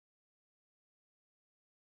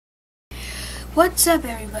What's up,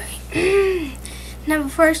 everybody? Now,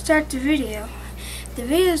 before I start the video, the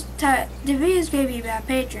video's gonna be about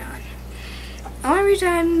Patreon. The only reason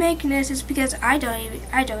I'm making this is because I don't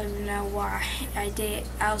even know why I did.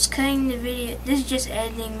 I was cutting the video. This is just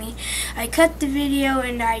editing me. I cut the video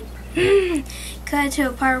and I cut it to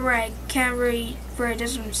a part where I can't really, where it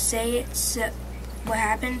doesn't say it. So what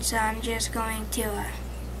happened? So I'm just going to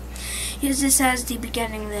use this as the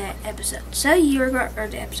beginning of the episode. So you're going, or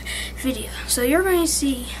the episode video. So you're going to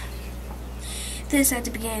see this at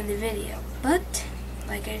the beginning of the video. But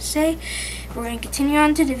like I say, we're going to continue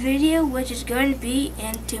on to the video, which is going to be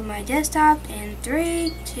into my desktop in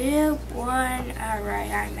 3, 2, 1.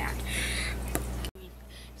 Alright, I'm out.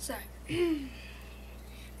 Sorry. Edit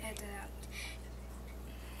that out.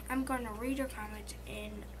 I'm going to read your comments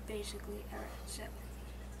and basically, alright, so.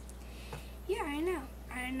 Yeah, I know.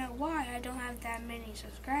 I don't know why I don't have that many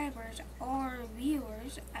subscribers or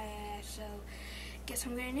viewers, so guess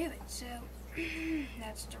I'm going to do it. So,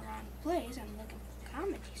 that's the wrong place. I'm looking for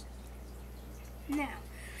comedies. Now,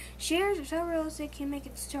 shares are so realistic you make a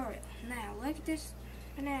tutorial. Now, look at this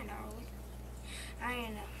banana. I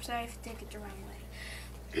don't know. Sorry if I take it the wrong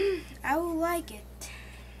way. I will like it,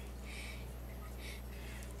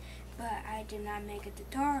 but I did not make a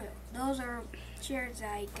tutorial. Those are shares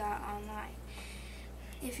that I got online.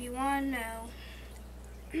 If you want to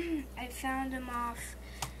know, I found them off.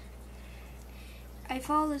 I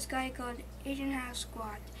follow this guy called Asian House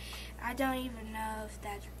Squad. I don't even know if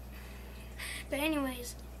that's. But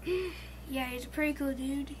anyways, yeah, he's a pretty cool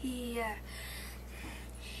dude. He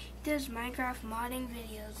does Minecraft modding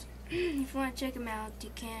videos. If you want to check him out,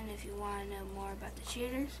 you can. If you want to know more about the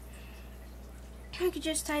shaders, you could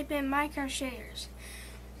just type in Minecraft shaders.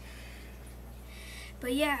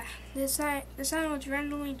 But yeah, the sign was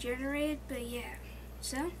randomly generated, but yeah.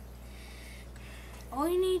 So, all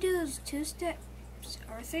you need to do is 2 steps,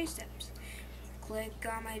 or 3 steps. Click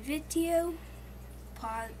on my video,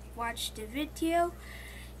 pause, watch the video,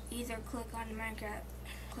 either click on the Minecraft,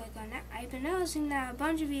 click on that. I've been noticing that a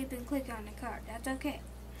bunch of you have been clicking on the card. That's okay.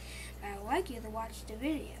 But I would like you to watch the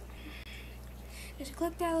video. Just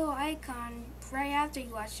click that little icon right after you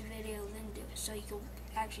watch the video, then do it, so you can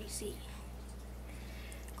actually see.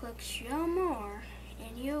 Click show more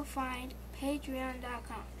and you'll find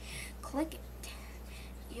patreon.com. Click it.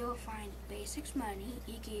 You'll find basics money.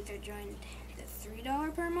 You can either join the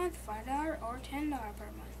 $3 per month, $5 or $10 per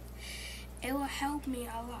month. It will help me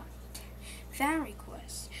a lot. Fan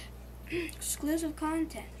requests, exclusive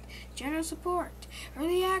content, general support,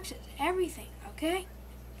 early access, everything, okay?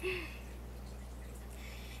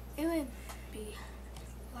 It would be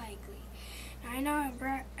likely. I know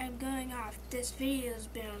I'm going off. This video has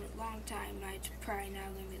been a long time. It's probably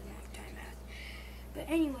not going to be a long time out. But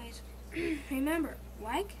anyways, remember,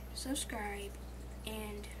 like, subscribe,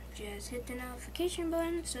 and just hit the notification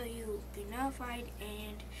button so you'll be notified.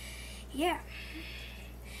 And yeah.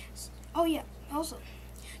 Oh yeah, also,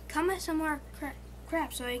 comment some more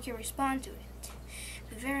crap so I can respond to it.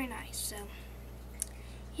 Be very nice. So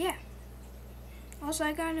yeah. Also,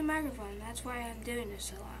 I got a new microphone. That's why I'm doing this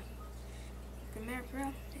so long. Premiere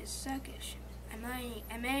Pro is suckish. I'm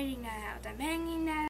editing that out. I'm hanging that out.